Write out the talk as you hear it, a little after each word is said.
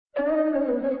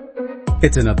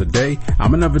It's another day.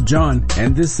 I'm another John,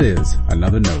 and this is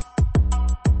Another Note.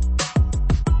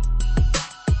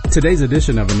 Today's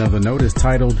edition of Another Note is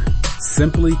titled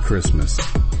Simply Christmas,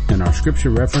 and our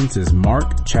scripture reference is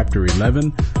Mark chapter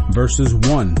 11, verses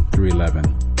 1 through 11.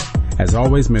 As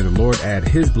always, may the Lord add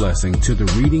His blessing to the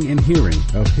reading and hearing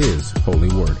of His holy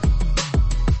word.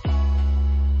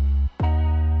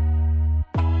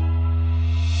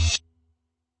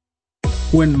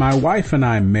 When my wife and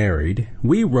I married,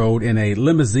 we rode in a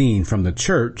limousine from the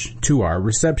church to our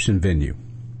reception venue.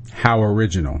 How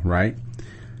original, right?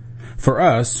 For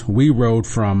us, we rode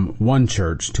from one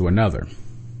church to another.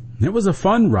 It was a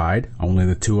fun ride, only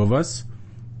the two of us.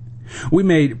 We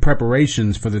made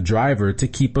preparations for the driver to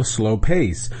keep a slow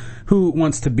pace, who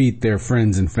wants to beat their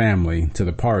friends and family to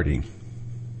the party.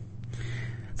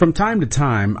 From time to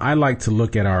time, I like to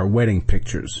look at our wedding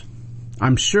pictures.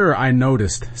 I'm sure I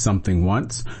noticed something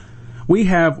once. We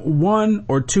have 1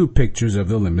 or 2 pictures of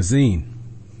the limousine.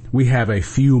 We have a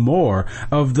few more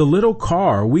of the little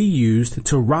car we used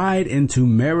to ride into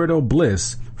marital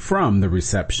bliss from the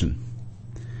reception.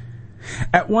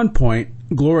 At one point,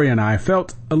 Gloria and I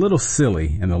felt a little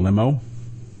silly in the limo.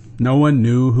 No one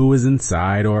knew who was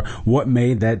inside or what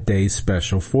made that day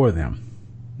special for them.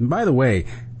 And by the way,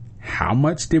 how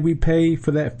much did we pay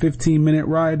for that 15-minute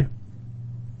ride?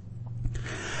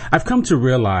 I've come to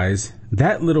realize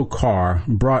that little car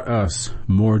brought us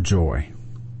more joy.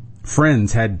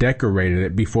 Friends had decorated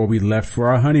it before we left for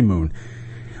our honeymoon.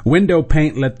 Window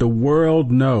paint let the world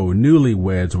know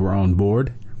newlyweds were on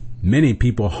board. Many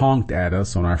people honked at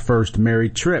us on our first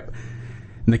married trip.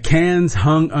 And the cans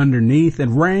hung underneath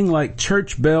and rang like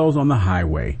church bells on the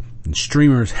highway. And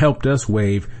streamers helped us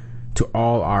wave to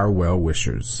all our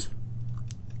well-wishers.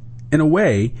 In a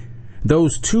way,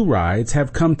 those 2 rides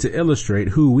have come to illustrate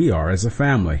who we are as a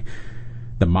family.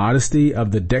 The modesty of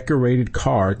the decorated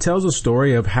car tells a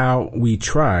story of how we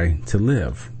try to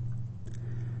live.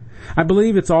 I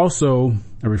believe it's also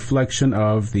a reflection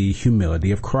of the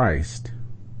humility of Christ.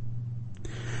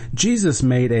 Jesus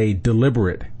made a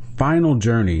deliberate, final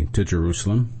journey to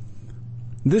Jerusalem.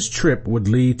 This trip would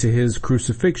lead to his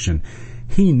crucifixion.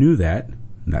 He knew that.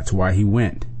 That's why he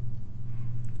went.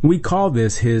 We call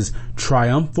this his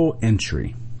triumphal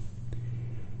entry.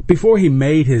 Before he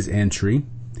made his entry,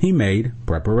 he made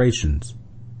preparations.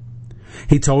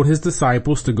 He told his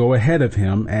disciples to go ahead of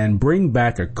him and bring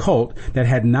back a colt that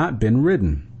had not been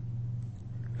ridden.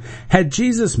 Had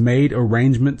Jesus made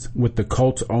arrangements with the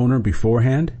colt's owner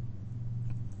beforehand?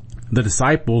 The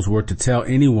disciples were to tell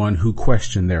anyone who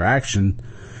questioned their action,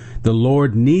 "The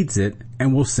Lord needs it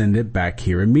and will send it back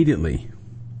here immediately."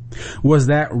 Was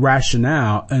that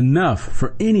rationale enough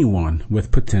for anyone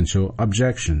with potential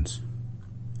objections?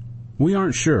 We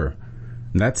aren't sure.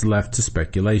 That's left to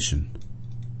speculation.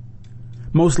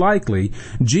 Most likely,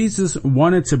 Jesus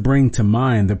wanted to bring to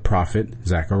mind the prophet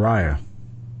Zechariah.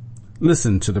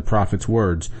 Listen to the prophet's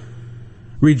words.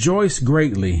 "Rejoice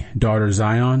greatly, daughter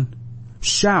Zion.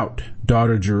 Shout,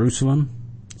 daughter Jerusalem.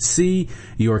 See,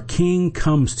 your king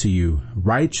comes to you,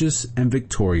 righteous and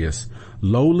victorious,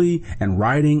 lowly and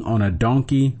riding on a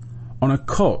donkey, on a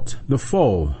colt, the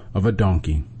foal of a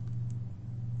donkey."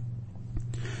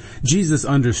 Jesus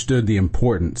understood the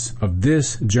importance of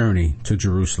this journey to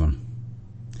Jerusalem.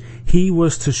 He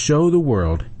was to show the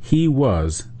world he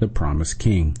was the promised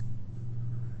king.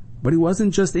 But he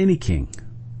wasn't just any king.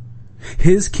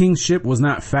 His kingship was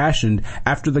not fashioned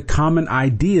after the common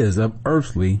ideas of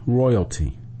earthly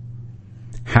royalty.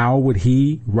 How would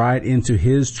he ride into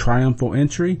his triumphal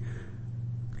entry?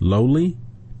 Lowly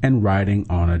and riding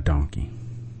on a donkey.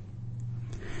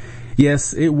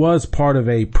 Yes, it was part of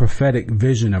a prophetic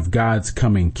vision of God's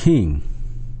coming king.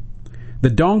 The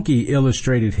donkey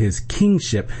illustrated his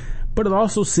kingship, but it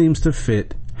also seems to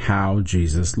fit how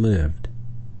Jesus lived.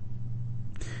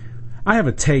 I have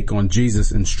a take on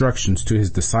Jesus' instructions to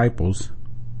his disciples.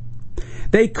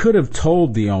 They could have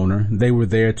told the owner they were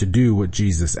there to do what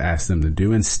Jesus asked them to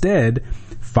do. Instead,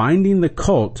 finding the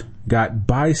colt got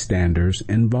bystanders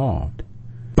involved.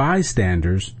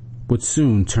 Bystanders would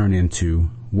soon turn into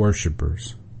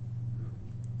worshipers.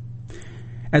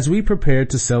 As we prepare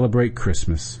to celebrate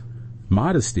Christmas,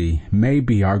 modesty may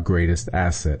be our greatest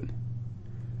asset.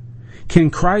 Can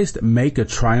Christ make a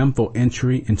triumphal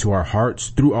entry into our hearts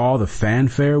through all the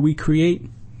fanfare we create?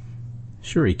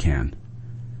 Sure he can.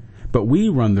 But we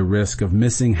run the risk of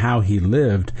missing how he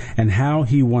lived and how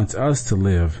he wants us to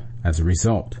live as a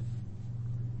result.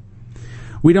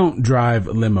 We don't drive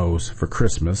limos for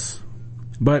Christmas,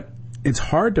 but it's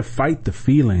hard to fight the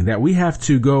feeling that we have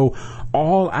to go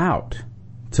all out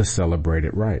to celebrate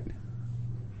it right.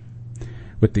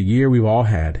 With the year we've all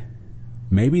had,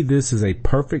 maybe this is a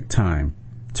perfect time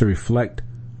to reflect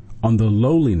on the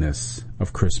lowliness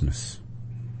of Christmas.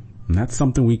 And that's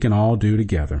something we can all do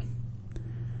together.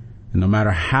 And no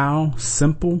matter how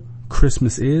simple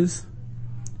Christmas is,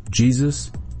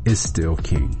 Jesus is still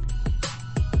King.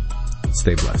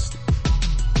 Stay blessed.